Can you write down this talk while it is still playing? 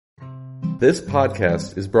This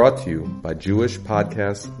podcast is brought to you by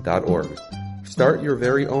JewishPodcasts.org. Start your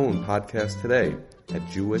very own podcast today at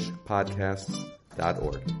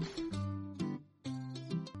JewishPodcasts.org.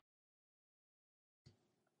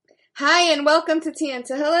 Hi, and welcome to Tea and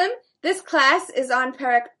Tehillim. This class is on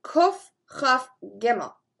Perek Kuf Chaf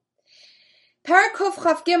Gimel. Perek Kuf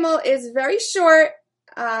Chaf Gimel is very short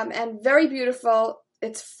and very beautiful.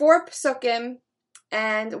 It's 4 psukim,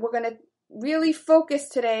 and we're going to really focus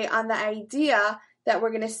today on the idea that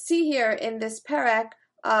we're going to see here in this perek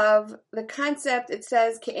of the concept. It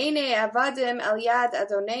says, Ke'enei avadim al yad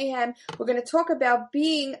adonehem. We're going to talk about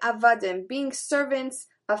being avadim, being servants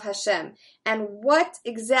of Hashem, and what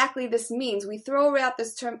exactly this means. We throw out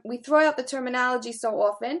the terminology so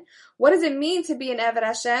often. What does it mean to be an Eved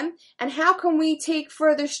Hashem, and how can we take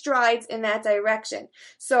further strides in that direction?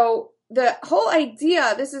 So the whole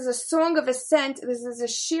idea, this is a song of ascent, this is a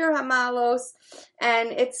Shir Hamalos,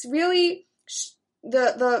 and it's really,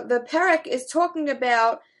 the perek is talking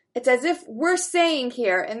about, it's as if we're saying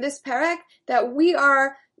here in this perek that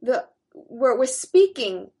we're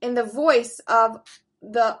speaking in the voice of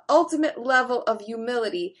the ultimate level of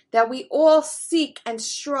humility that we all seek and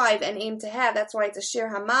strive and aim to have. That's why it's a Shir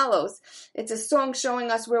Hamalos. It's a song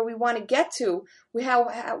showing us where we want to get to,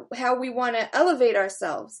 how we want to elevate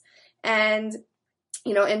ourselves. And,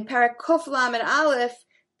 in Perek Kuf Lamed Aleph,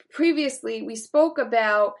 previously we spoke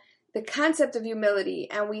about the concept of humility,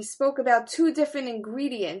 and we spoke about 2 different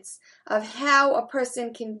ingredients of how a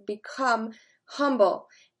person can become humble.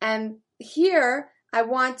 And here, I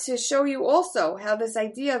want to show you also how this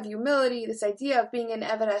idea of humility, this idea of being an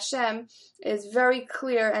Eved Hashem, is very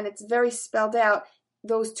clear and it's very spelled out.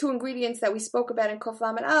 Those 2 ingredients that we spoke about in Kuf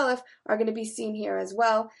Lamed Aleph are going to be seen here as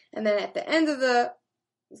well. And then at the end of the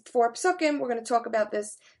 4 psukim, we're going to talk about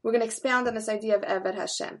this. We're going to expound on this idea of Eved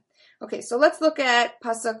Hashem. Okay, so let's look at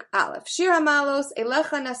Pasuk Aleph. Shir Hamalos,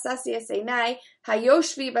 Elecha Nasasi Es Einai,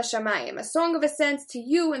 Hayoshvi Bashamayim. A song of ascent to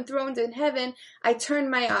you enthroned in heaven, I turn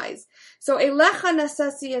my eyes. So Elecha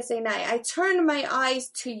Nasasi Es Einai, I turn my eyes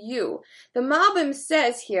to you. The Malbim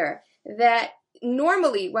says here that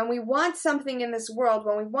normally when we want something in this world,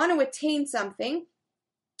 when we want to attain something,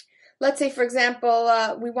 let's say for example,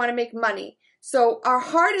 we want to make money. So our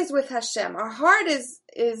heart is with Hashem. Our heart is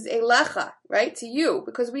Elecha, right, to you,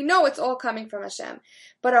 because we know it's all coming from Hashem.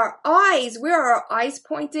 But our eyes, where are our eyes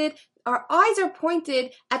pointed? Our eyes are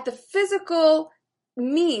pointed at the physical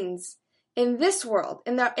means in this world,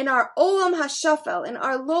 in our Olam HaShafel, in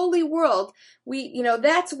our lowly world.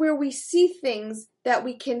 That's where we see things that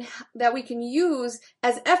we can use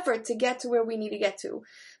as effort to get to where we need to get to.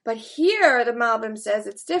 But here, the Malbim says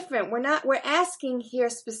it's different. We're asking here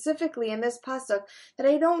specifically in this pasuk that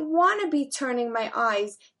I don't want to be turning my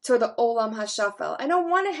eyes to the Olam HaShafel. I don't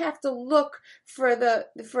want to have to look for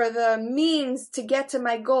the means to get to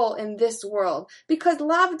my goal in this world. Because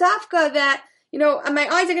lav dafka that, my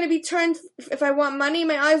eyes are going to be turned, if I want money,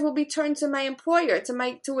 my eyes will be turned to my employer,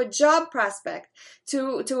 to a job prospect,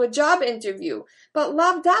 to a job interview. But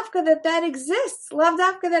lav dafka that exists, lav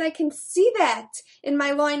dafka that I can see that in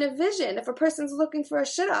my line of vision. If a person's looking for a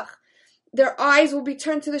shidduch, their eyes will be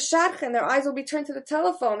turned to the shadchan, their eyes will be turned to the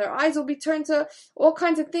telephone, their eyes will be turned to all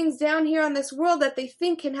kinds of things down here on this world that they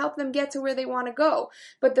think can help them get to where they want to go.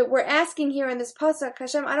 But that we're asking here in this pasuk,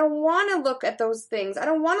 Hashem, I don't want to look at those things. I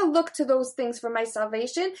don't want to look to those things for my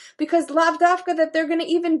salvation, because lav dafka that they're going to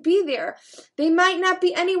even be there. They might not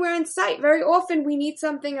be anywhere in sight. Very often we need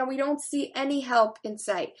something and we don't see any help in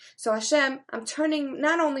sight. So Hashem, I'm turning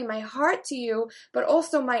not only my heart to you, but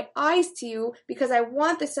also my eyes to you, because I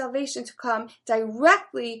want the salvation to come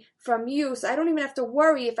directly from you, so I don't even have to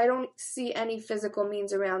worry if I don't see any physical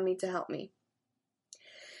means around me to help me.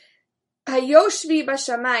 Hayoshvi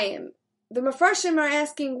Bashamayim. The Mefarshim are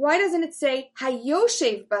asking, why doesn't it say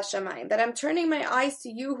Hayoshev Bashamayim, that I'm turning my eyes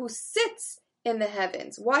to you who sits in the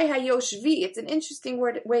heavens? Why Hayoshvi? It's an interesting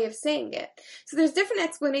way of saying it. So there's different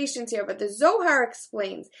explanations here, but the Zohar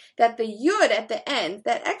explains that the Yud at the end,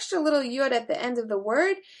 that extra little Yud at the end of the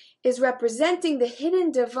word, is representing the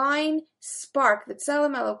hidden divine spark, the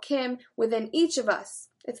Tzelem Elokim, within each of us.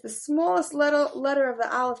 It's the smallest letter of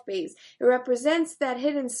the Aleph Beis. It represents that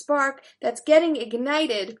hidden spark that's getting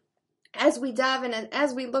ignited as we daven and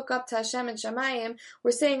as we look up to Hashem and Shamayim.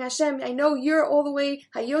 We're saying, Hashem, I know you're all the way,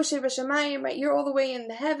 Hayoshev Shamayim, right? You're all the way in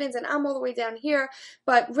the heavens and I'm all the way down here,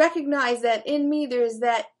 but recognize that in me there's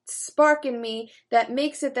that spark in me that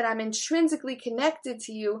makes it that I'm intrinsically connected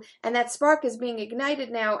to you, and that spark is being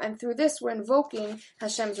ignited now, and through this we're invoking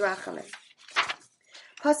Hashem's Rachamim.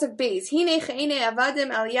 Pasuk Beis, Hine che'ene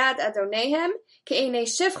avadim al yad adonehem, ke'ene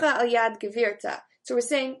shifcha al yad gevirta. So we're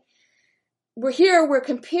saying, we're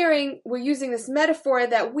comparing, we're using this metaphor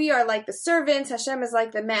that we are like the servants, Hashem is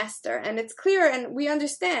like the master. And it's clear and we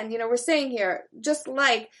understand, we're saying here, just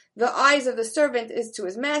like the eyes of the servant is to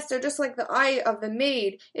his master, just like the eye of the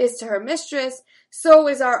maid is to her mistress, so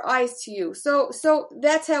is our eyes to you. So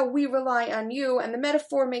that's how we rely on you. And the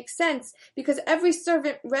metaphor makes sense because every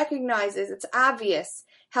servant recognizes, it's obvious,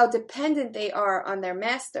 how dependent they are on their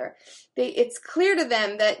master. It's clear to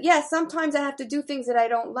them that, yes, sometimes I have to do things that I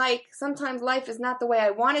don't like. Sometimes life is not the way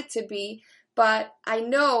I want it to be, but I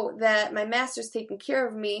know that my master's taking care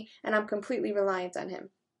of me and I'm completely reliant on him.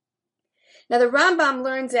 Now the Rambam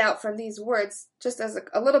learns out from these words, just as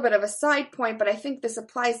a little bit of a side point, but I think this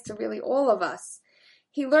applies to really all of us.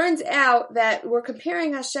 He learns out that we're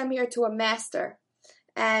comparing Hashem here to a master.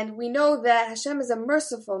 And we know that Hashem is a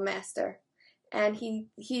merciful master. And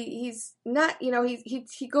he's not,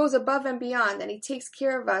 he goes above and beyond and he takes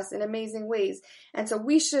care of us in amazing ways. And so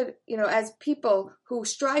we should, as people who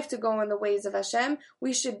strive to go in the ways of Hashem,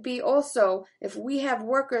 we should be also, if we have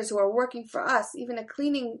workers who are working for us, even a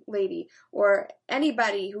cleaning lady or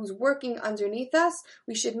anybody who's working underneath us,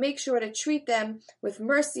 we should make sure to treat them with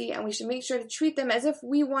mercy and we should make sure to treat them as if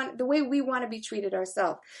the way we want to be treated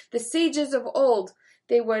ourselves. The sages of old,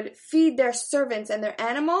 they would feed their servants and their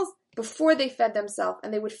animals before they fed themselves,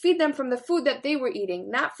 and they would feed them from the food that they were eating,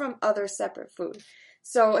 not from other separate food.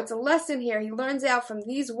 So it's a lesson here. He learns out from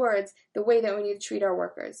these words the way that we need to treat our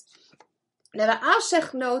workers. Now the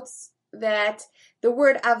Alshech notes that the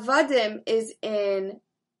word avadim is in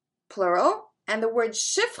plural, and the word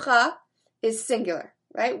shifcha is singular.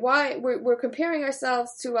 Right? Why we're comparing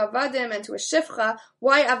ourselves to avadim and to a shifcha?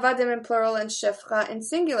 Why avadim in plural and shifcha in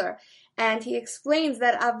singular? And he explains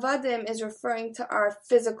that avadim is referring to our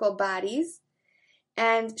physical bodies,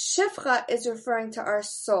 and shifcha is referring to our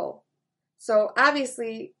soul. So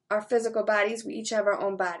obviously, our physical bodies, we each have our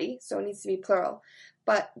own body, so it needs to be plural.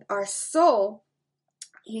 But our soul,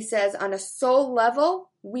 he says, on a soul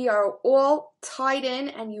level, we are all tied in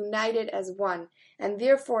and united as one. And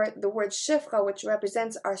therefore, the word shifcha, which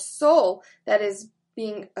represents our soul, that is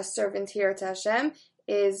being a servant here to Hashem,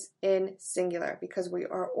 is in singular because we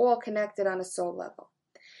are all connected on a soul level.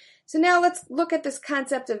 So now let's look at this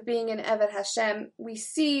concept of being an Eved Hashem. We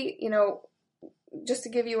see, just to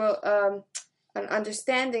give you an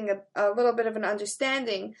understanding, a little bit of an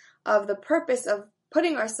understanding of the purpose of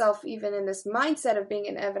putting ourselves even in this mindset of being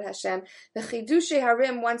an Eved Hashem. The Chidushei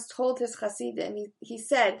Harim once told his Hasidim, he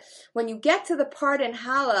said, when you get to the part in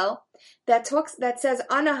Hallel that says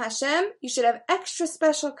Ana Hashem, you should have extra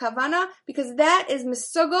special kavana because that is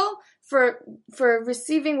misugol for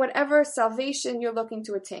receiving whatever salvation you're looking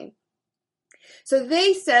to attain. So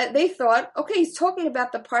they thought, okay, he's talking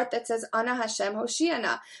about the part that says Ana Hashem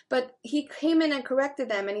Hoshiana, but he came in and corrected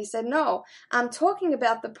them and he said, no, I'm talking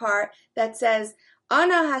about the part that says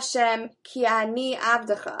Ana Hashem ki ani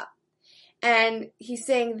avdecha. And he's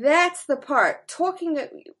saying that's the part.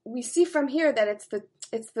 We see from here that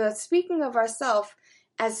it's the speaking of ourselves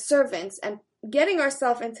as servants and getting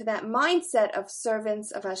ourselves into that mindset of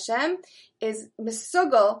servants of Hashem is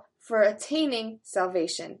misugol for attaining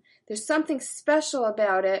salvation. There's something special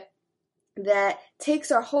about it that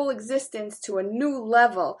takes our whole existence to a new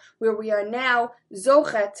level where we are now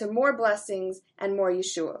zochet to more blessings and more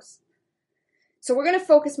yeshuos. So we're going to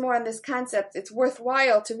focus more on this concept. It's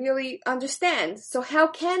worthwhile to really understand. So how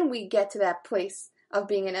can we get to that place of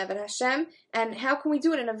being an Eved Hashem? And how can we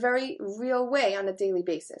do it in a very real way on a daily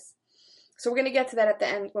basis? So we're going to get to that at the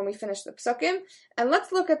end when we finish the psukim. And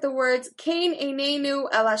let's look at the words, Kain einenu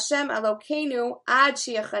el Hashem Elokeinu ad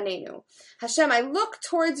shiachanenu. Hashem, I look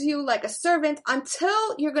towards you like a servant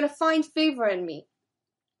until you're going to find favor in me.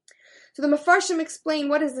 So the Mefarshim explain,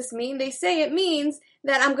 what does this mean? They say it means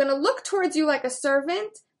that I'm going to look towards you like a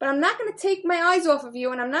servant, but I'm not going to take my eyes off of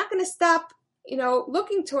you, and I'm not going to stop,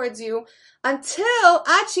 looking towards you until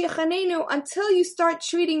you start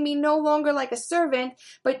treating me no longer like a servant,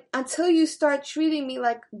 but until you start treating me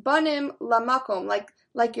like banim lamakom,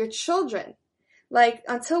 like your children, like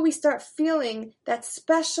until we start feeling that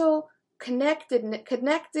special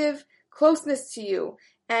connective closeness to you.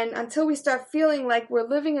 And until we start feeling like we're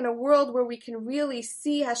living in a world where we can really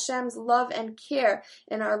see Hashem's love and care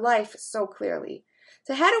in our life so clearly.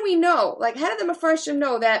 So how do we know? How do the Mefarshim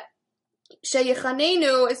know that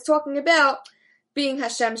Sheyechanenu is talking about being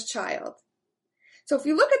Hashem's child? So if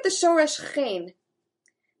you look at the Shoresh Chen,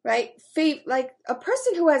 right? Like a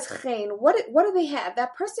person who has chen, what do they have?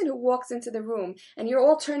 That person who walks into the room and you're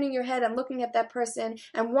all turning your head and looking at that person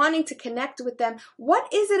and wanting to connect with them.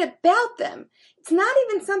 What is it about them? It's not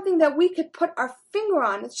even something that we could put our finger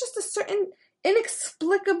on. It's just a certain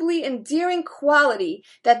inexplicably endearing quality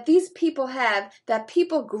that these people have, that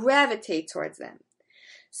people gravitate towards them.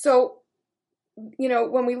 So,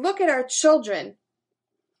 when we look at our children,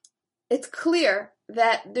 it's clear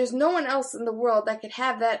that there's no one else in the world that could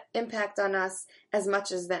have that impact on us as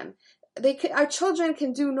much as them. Our children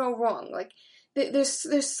can do no wrong. Like, there's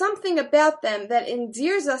something about them that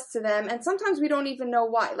endears us to them, and sometimes we don't even know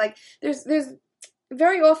why. Like, there's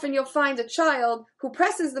very often you'll find a child who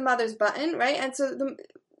presses the mother's button, right? And so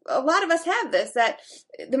a lot of us have this, that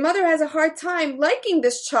the mother has a hard time liking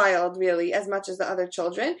this child really as much as the other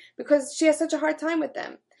children because she has such a hard time with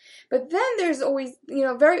them. But then there's always,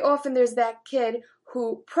 very often there's that kid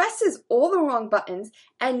who presses all the wrong buttons,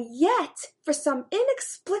 and yet, for some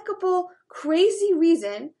inexplicable, crazy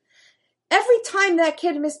reason, every time that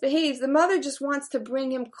kid misbehaves, the mother just wants to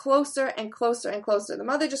bring him closer and closer and closer. The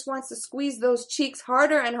mother just wants to squeeze those cheeks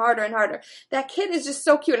harder and harder and harder. That kid is just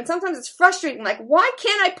so cute. And sometimes it's frustrating. Like, why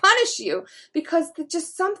can't I punish you? Because there's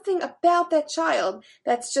just something about that child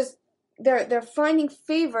that's just, they're finding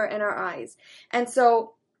favor in our eyes. And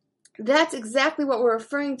so that's exactly what we're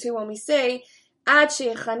referring to when we say, Ad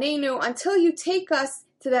she'echanenu, until you take us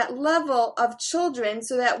to that level of children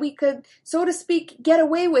so that we could, so to speak, get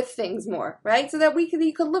away with things more, right? So that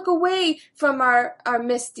you could look away from our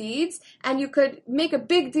misdeeds, and you could make a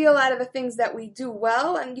big deal out of the things that we do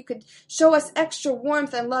well, and you could show us extra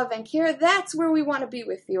warmth and love and care. That's where we want to be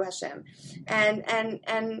with you, Hashem.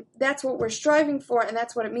 And that's what we're striving for, and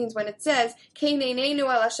that's what it means when it says,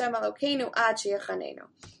 Keineinenu el Hashem Elokeinu ad she'echanenu.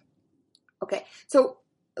 Okay, so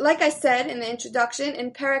like I said in the introduction,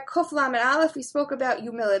 in Perek Kuf Lamed Aleph, we spoke about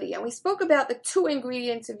humility, and we spoke about the two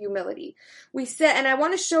ingredients of humility. We said, and I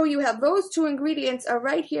want to show you how those two ingredients are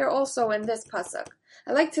right here also in this pasuk.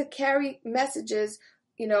 I like to carry messages,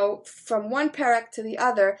 from one perek to the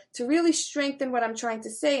other to really strengthen what I'm trying to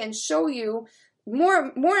say and show you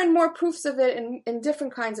more and more proofs of it in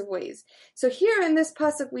different kinds of ways. So here in this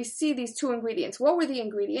pasuk we see these two ingredients. What were the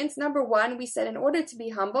ingredients? Number one, we said in order to be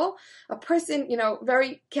humble, a person,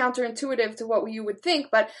 very counterintuitive to what you would think,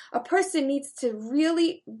 but a person needs to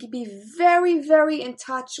really be very, very in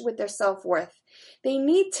touch with their self-worth. They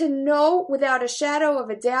need to know without a shadow of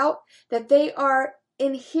a doubt that they are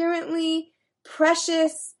inherently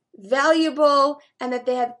precious, valuable, and that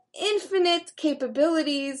they have infinite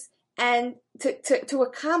capabilities and to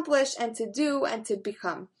accomplish and to do and to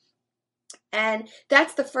become. And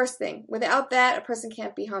that's the first thing. Without that, a person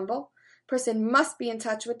can't be humble. A person must be in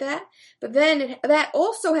touch with that. But then that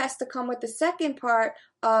also has to come with the second part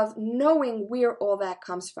of knowing where all that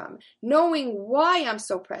comes from. Knowing why I'm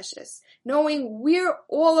so precious. Knowing where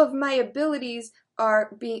all of my abilities are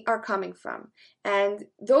coming from. And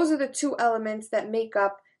those are the two elements that make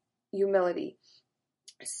up humility.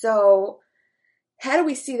 So, how do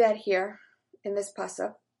we see that here in this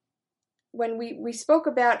pasuk? When we spoke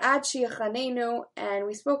about Ad she'echanenu, and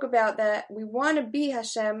we spoke about that we want to be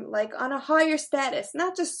Hashem like on a higher status,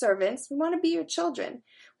 not just servants. We want to be your children.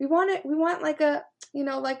 We want like a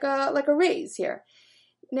raise here.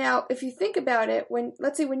 Now, if you think about it,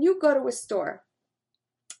 let's say when you go to a store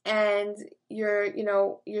and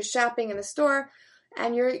you're shopping in the store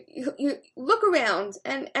and you look around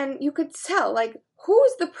and you could tell, like,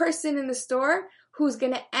 who's the person in the store who's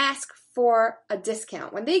going to ask for a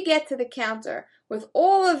discount when they get to the counter with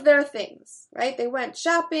all of their things, right? They went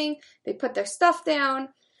shopping, they put their stuff down.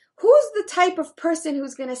 Who's the type of person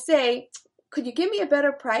who's going to say, could you give me a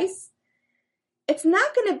better price? It's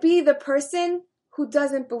not going to be the person who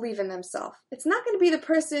doesn't believe in themselves. It's not going to be the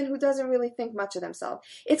person who doesn't really think much of themselves.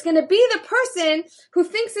 It's going to be the person who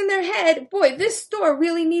thinks in their head, boy, this store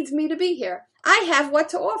really needs me to be here. I have what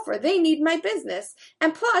to offer. They need my business.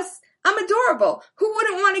 And plus, I'm adorable. Who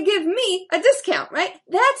wouldn't want to give me a discount, right?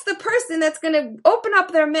 That's the person that's going to open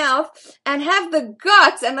up their mouth and have the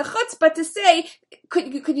guts and the chutzpah to say,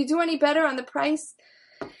 could you do any better on the price?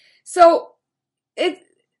 So, it's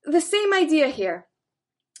the same idea here.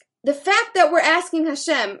 The fact that we're asking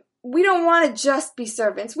Hashem, we don't want to just be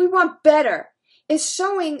servants, we want better, is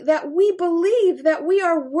showing that we believe that we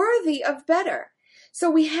are worthy of better. So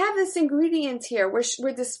we have this ingredient here.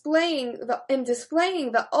 We're displaying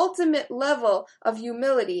the ultimate level of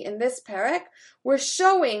humility in this perek. We're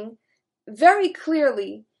showing very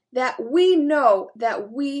clearly that we know that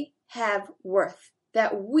we have worth,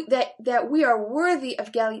 that we are worthy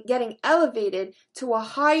of getting elevated to a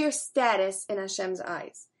higher status in Hashem's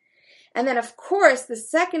eyes. And then, of course, the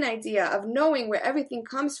second idea of knowing where everything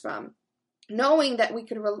comes from, knowing that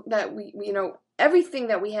everything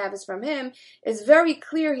that we have is from Him, is very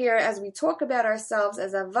clear here as we talk about ourselves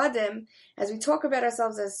as avadim, as we talk about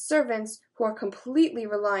ourselves as servants who are completely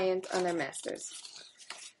reliant on their masters.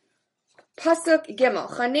 Pasuk Gimel,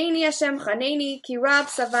 Chaneni Hashem, Chaneni, Ki Rab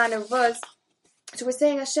Savanu Vuz. So we're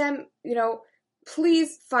saying, Hashem,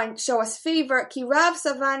 please show us favor, Ki Rab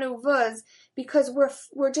Savanu Vuz, because we're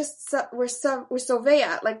so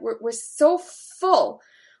ve'at, like we're so full.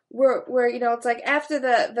 We're it's like after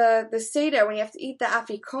the Seder, when you have to eat the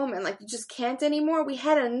afikomen, like you just can't anymore. We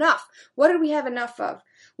had enough. What did we have enough of?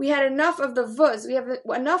 We had enough of the vuz. We have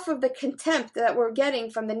enough of the contempt that we're getting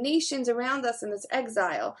from the nations around us in this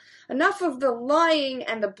exile. Enough of the lying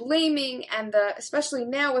and the blaming and especially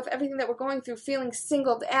now with everything that we're going through, feeling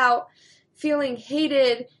singled out, feeling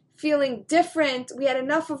hated, feeling different. We had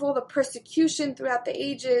enough of all the persecution throughout the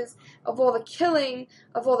ages, of all the killing,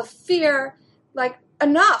 of all the fear. Like,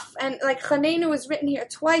 enough. And like Chanenu is written here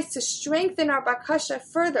twice to strengthen our bakasha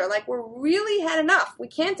further. Like, we're really had enough. We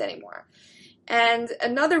can't anymore. And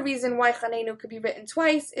another reason why Chanenu could be written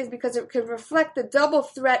twice is because it could reflect the double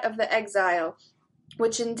threat of the exile,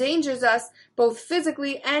 which endangers us both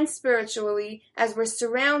physically and spiritually as we're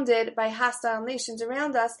surrounded by hostile nations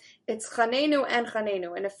around us. It's Chanenu and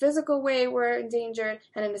Chanenu. In a physical way, we're endangered,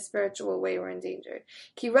 and in a spiritual way, we're endangered.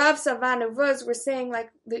 Ki Rav Savanu Vuz, we're saying,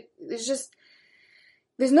 like,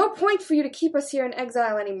 there's no point for you to keep us here in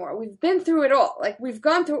exile anymore. We've been through it all. Like, we've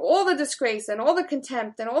gone through all the disgrace and all the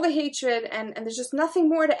contempt and all the hatred, and there's just nothing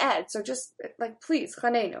more to add. So just, like, please,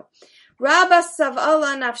 Chanenu. Rabba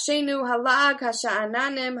sav'ala nafshenu halag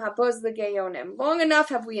hasha'ananim haboz legeyonim. Long enough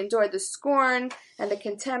have we endured the scorn and the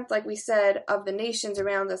contempt, like we said, of the nations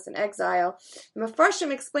around us in exile. The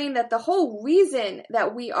Mefarshim explained that the whole reason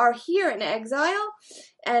that we are here in exile,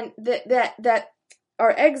 and that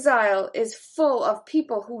our exile is full of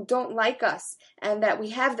people who don't like us, and that we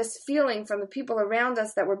have this feeling from the people around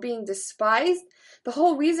us that we're being despised. The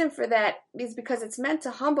whole reason for that is because it's meant to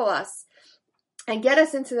humble us and get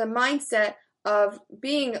us into the mindset of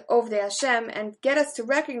being Ovdei Hashem and get us to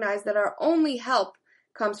recognize that our only help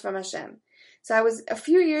comes from Hashem. So I was a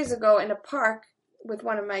few years ago in a park with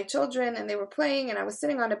one of my children, and they were playing, and I was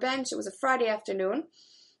sitting on a bench. It was a Friday afternoon,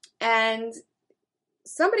 and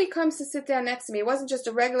somebody comes to sit down next to me. It wasn't just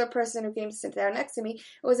a regular person who came to sit down next to me.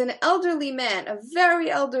 It was an elderly man, a very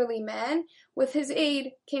elderly man, with his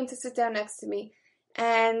aide, came to sit down next to me.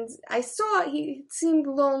 And I saw he seemed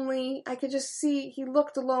lonely. I could just see he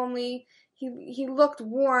looked lonely. He looked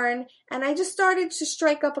worn. And I just started to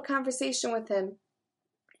strike up a conversation with him.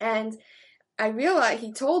 And I realized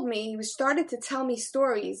he started to tell me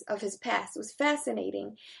stories of his past. It was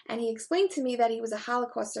fascinating. And he explained to me that he was a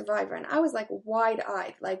Holocaust survivor. And I was like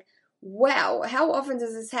wide-eyed, like, wow, how often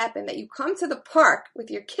does this happen? That you come to the park with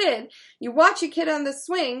your kid, you watch your kid on the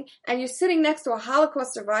swing, and you're sitting next to a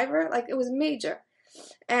Holocaust survivor? Like, it was major.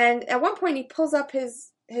 And at one point he pulls up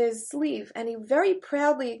his sleeve, and he very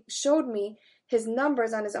proudly showed me his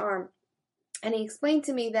numbers on his arm. And he explained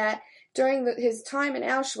to me that during his time in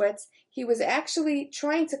Auschwitz, he was actually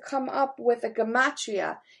trying to come up with a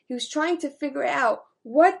gematria. He was trying to figure out,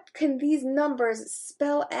 what can these numbers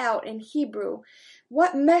spell out in Hebrew?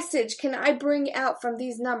 What message can I bring out from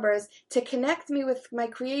these numbers to connect me with my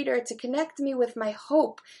Creator, to connect me with my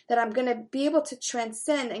hope that I'm going to be able to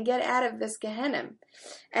transcend and get out of this Gehenna?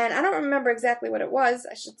 And I don't remember exactly what it was.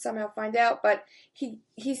 I should somehow find out. But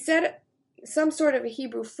he said some sort of a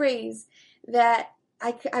Hebrew phrase that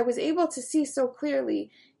I was able to see so clearly.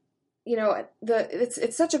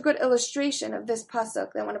 It's such a good illustration of this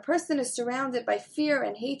pasuk that when a person is surrounded by fear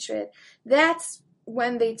and hatred, that's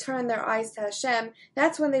when they turn their eyes to Hashem.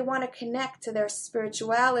 That's when they want to connect to their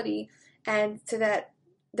spirituality and to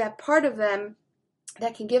that part of them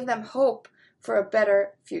that can give them hope for a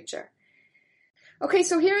better future. Okay,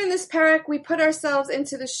 so here in this parak, we put ourselves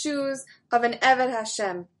into the shoes of an Eved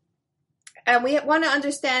Hashem. And we want to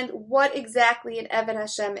understand what exactly an Eved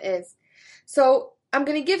Hashem is. So I'm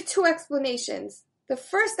going to give two explanations. The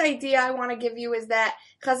first idea I want to give you is that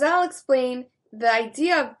Chazal explained the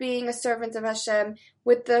idea of being a servant of Hashem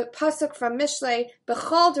with the pasuk from Mishlei,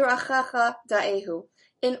 B'chol d'rachacha da'ehu.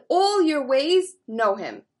 In all your ways, know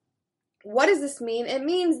Him. What does this mean? It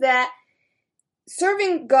means that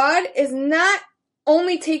serving God is not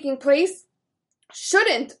only taking place,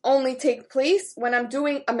 shouldn't only take place when I'm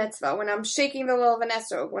doing a mitzvah, when I'm shaking the lulav and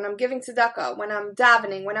esrog, when I'm giving tzedakah, when I'm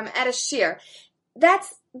davening, when I'm at a shir.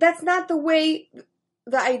 That's not the way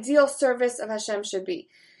the ideal service of Hashem should be.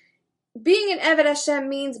 Being an Eved Hashem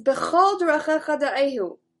means b'chol d'rachacha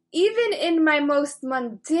da'ehu. Even in my most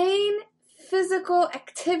mundane physical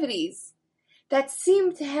activities that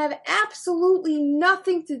seem to have absolutely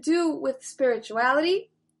nothing to do with spirituality,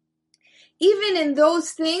 even in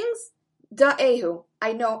those things, da'ehu,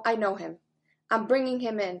 I know Him. I'm bringing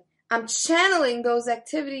Him in. I'm channeling those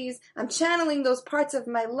activities, I'm channeling those parts of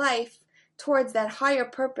my life towards that higher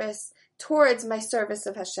purpose, towards my service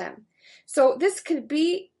of Hashem. So this could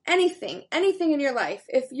be anything in your life.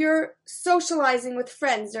 If you're socializing with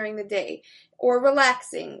friends during the day, or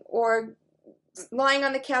relaxing, or lying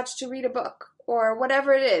on the couch to read a book, or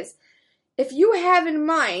whatever it is, if you have in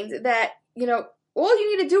mind that, all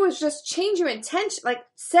you need to do is just change your intention, like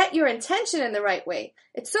set your intention in the right way.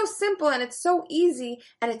 It's so simple and it's so easy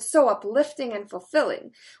and it's so uplifting and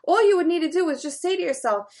fulfilling. All you would need to do is just say to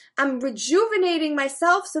yourself, I'm rejuvenating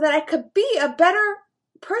myself so that I could be a better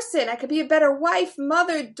person. I could be a better wife,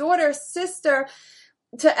 mother, daughter, sister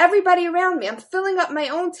to everybody around me. I'm filling up my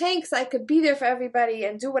own tank so I could be there for everybody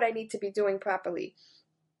and do what I need to be doing properly.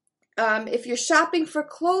 If you're shopping for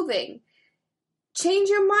clothing, change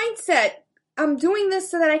your mindset. I'm doing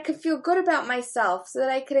this so that I could feel good about myself, so that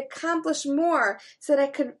I could accomplish more, so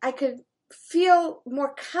that I could feel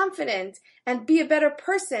more confident and be a better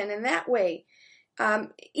person in that way.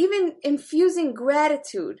 Even infusing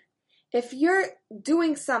gratitude. If you're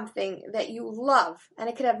doing something that you love, and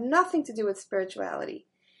it could have nothing to do with spirituality,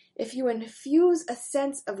 if you infuse a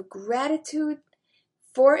sense of gratitude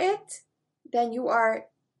for it, then you are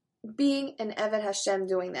being an Eved Hashem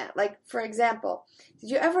doing that. Like, for example,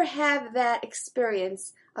 did you ever have that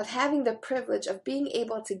experience of having the privilege of being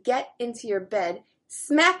able to get into your bed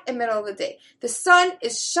smack in the middle of the day? The sun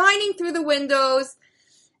is shining through the windows.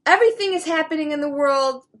 Everything is happening in the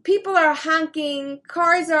world. People are honking.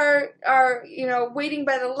 Cars are waiting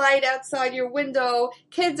by the light outside your window.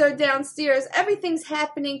 Kids are downstairs. Everything's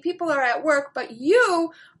happening. People are at work, but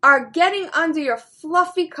you are getting under your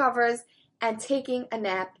fluffy covers and taking a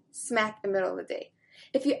nap smack in the middle of the day.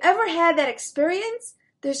 If you ever had that experience,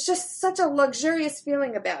 there's just such a luxurious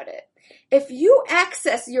feeling about it. If you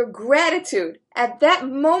access your gratitude at that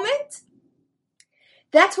moment,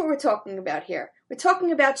 that's what we're talking about here. We're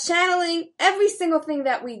talking about channeling every single thing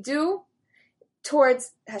that we do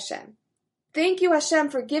towards Hashem. Thank you, Hashem,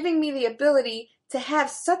 for giving me the ability to have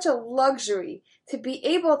such a luxury, to be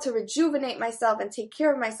able to rejuvenate myself and take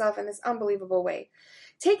care of myself in this unbelievable way.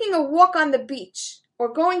 Taking a walk on the beach,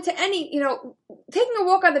 or going to taking a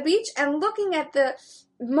walk on the beach and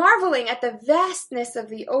marveling at the vastness of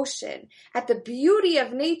the ocean, at the beauty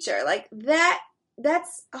of nature, like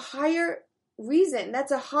that's a higher reason.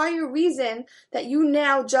 That's a higher reason that you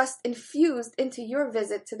now just infused into your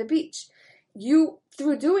visit to the beach. You,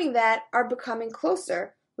 through doing that, are becoming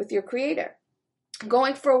closer with your Creator.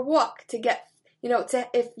 Going for a walk to get,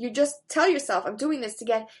 if you just tell yourself, I'm doing this to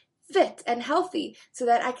get fit and healthy so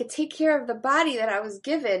that I could take care of the body that I was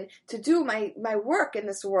given to do my work in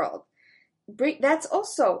this world. That's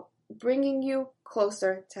also bringing you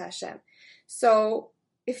closer to Hashem. So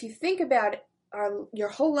if you think about your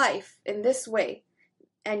whole life in this way,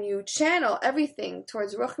 and you channel everything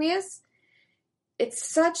towards Ruchnius,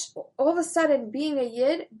 all of a sudden being a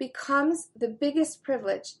Yid becomes the biggest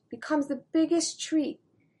privilege, becomes the biggest treat.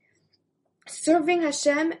 Serving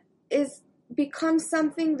Hashem becomes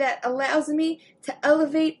something that allows me to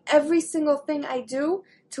elevate every single thing I do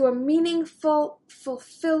to a meaningful,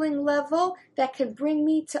 fulfilling level that can bring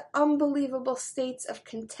me to unbelievable states of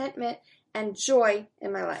contentment and joy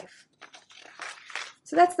in my life.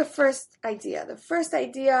 So that's the first idea. The first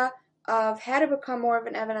idea of how to become more of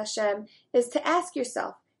an Eved Hashem is to ask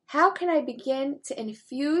yourself, how can I begin to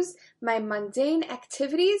infuse my mundane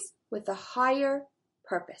activities with a higher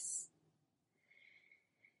purpose?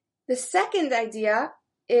 The second idea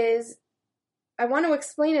is, I want to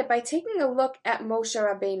explain it by taking a look at Moshe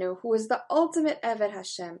Rabbeinu, who is the ultimate Eved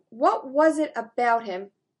Hashem. What was it about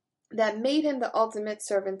him that made him the ultimate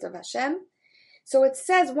servant of Hashem? So it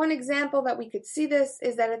says, one example that we could see this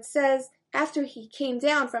is that it says, after he came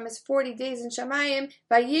down from his 40 days in Shamayim,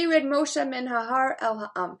 Vayired Moshe min hahar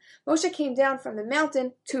el ha'am. Moshe came down from the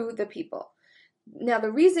mountain to the people. Now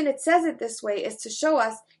the reason it says it this way is to show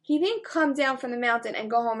us he didn't come down from the mountain and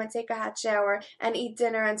go home and take a hot shower and eat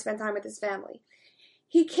dinner and spend time with his family.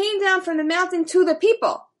 He came down from the mountain to the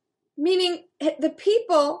people, meaning the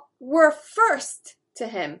people were first to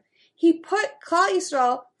him. He put Klal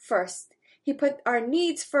Yisrael first. He put our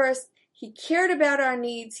needs first. He cared about our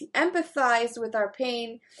needs. He empathized with our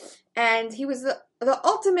pain. And he was the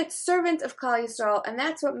ultimate servant of Klal Yisrael, and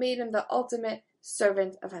that's what made him the ultimate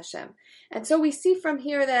servant of Hashem. And so we see from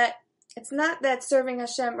here that it's not that serving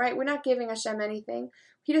Hashem, right? We're not giving Hashem anything.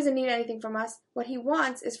 He doesn't need anything from us. What he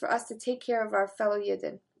wants is for us to take care of our fellow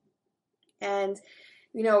Yidden. And,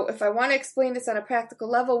 if I want to explain this on a practical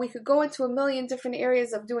level, we could go into a million different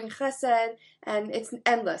areas of doing chesed, and it's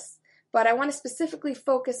endless. But I want to specifically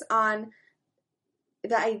focus on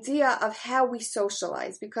the idea of how we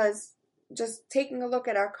socialize, because just taking a look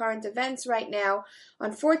at our current events right now,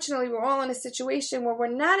 unfortunately, we're all in a situation where we're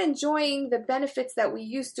not enjoying the benefits that we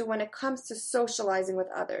used to when it comes to socializing with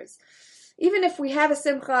others. Even if we have a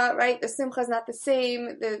simcha, right, the simcha is not the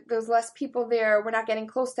same. There's less people there. We're not getting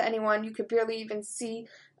close to anyone. You could barely even see,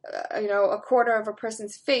 a quarter of a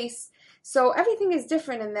person's face. So everything is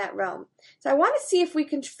different in that realm. So I want to see if we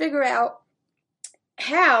can figure out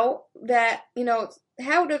how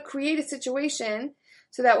to create a situation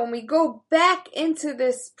so that when we go back into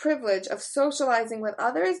this privilege of socializing with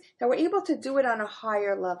others, that we're able to do it on a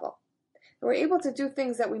higher level. That we're able to do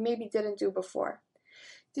things that we maybe didn't do before.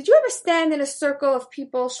 Did you ever stand in a circle of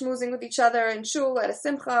people schmoozing with each other in shul, at a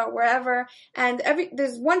simcha, or wherever, and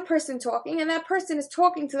there's one person talking, and that person is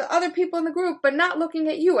talking to the other people in the group, but not looking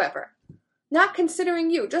at you ever, not considering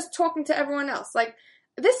you, just talking to everyone else? Like,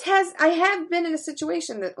 I have been in a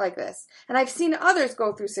situation like this, and I've seen others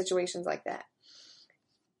go through situations like that.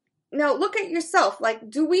 Now, look at yourself. Like,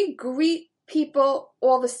 do we greet people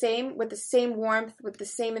all the same, with the same warmth, with the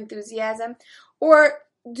same enthusiasm? Or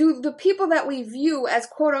do the people that we view as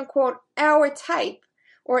quote-unquote our type,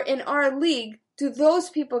 or in our league, do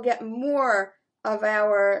those people get more of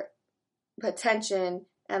our attention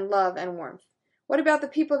and love and warmth? What about the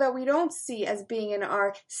people that we don't see as being in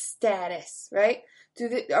our status, right?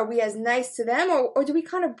 Are we as nice to them, or do we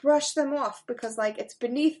kind of brush them off because, like, it's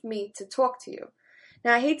beneath me to talk to you?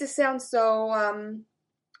 Now, I hate to sound so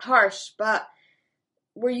harsh, but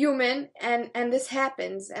we're human, and this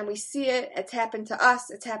happens, and we see it. It's happened to us.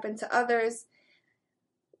 It's happened to others.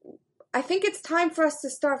 I think it's time for us to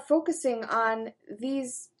start focusing on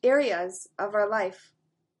these areas of our life.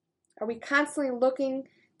 Are we constantly looking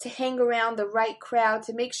to hang around the right crowd,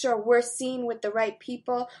 to make sure we're seen with the right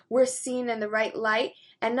people, we're seen in the right light,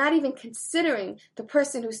 and not even considering the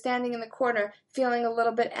person who's standing in the corner feeling a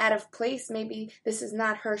little bit out of place? Maybe this is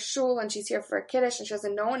not her shul and she's here for a kiddush and she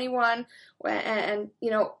doesn't know anyone. And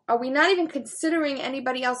are we not even considering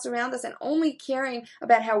anybody else around us and only caring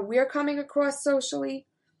about how we're coming across socially?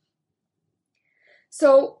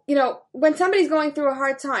 So, when somebody's going through a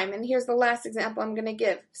hard time, and here's the last example I'm going to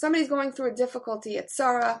give. Somebody's going through a difficulty at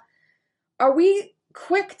Sarah. Are we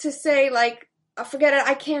quick to say, like, forget it,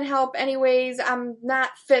 I can't help anyways, I'm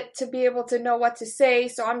not fit to be able to know what to say,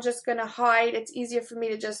 so I'm just going to hide. It's easier for me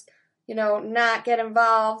to just, not get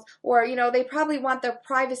involved. Or, they probably want their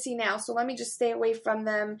privacy now, so let me just stay away from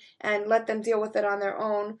them and let them deal with it on their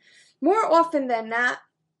own. More often than not,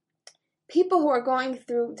 people who are going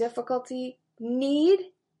through difficulty need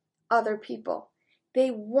other people.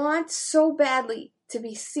 They want so badly to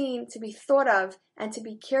be seen, to be thought of, and to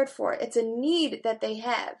be cared for. It's a need that they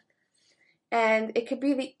have. And it could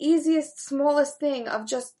be the easiest, smallest thing of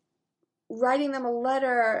just writing them a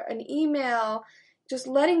letter, an email, just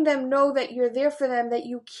letting them know that you're there for them, that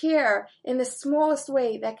you care in the smallest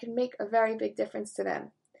way that can make a very big difference to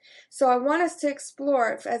them. So I want us to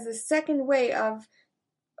explore as the second way of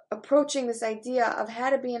approaching this idea of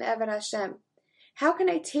how to be an Eved Hashem. How can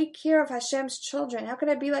I take care of Hashem's children? How can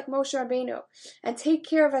I be like Moshe Rabbeinu and take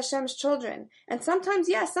care of Hashem's children? And sometimes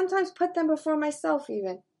put them before myself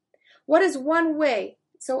even. What is one way?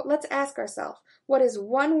 So let's ask ourselves, what is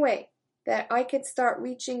one way that I could start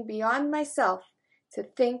reaching beyond myself to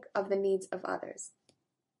think of the needs of others?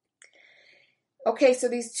 Okay, so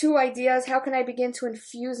these two ideas, how can I begin to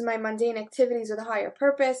infuse my mundane activities with a higher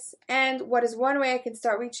purpose? And what is one way I can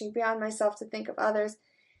start reaching beyond myself to think of others?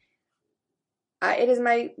 It is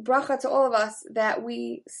my bracha to all of us that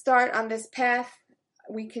we start on this path.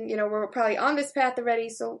 We can, we're probably on this path already,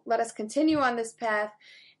 so let us continue on this path.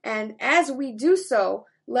 And as we do so,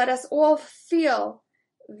 let us all feel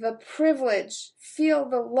the privilege, feel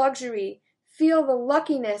the luxury, feel the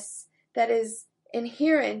luckiness that is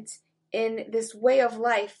inherent in this way of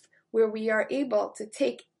life, where we are able to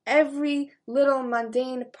take every little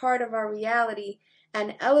mundane part of our reality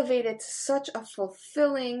and elevate it to such a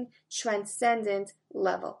fulfilling, transcendent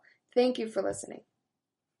level. Thank you for listening.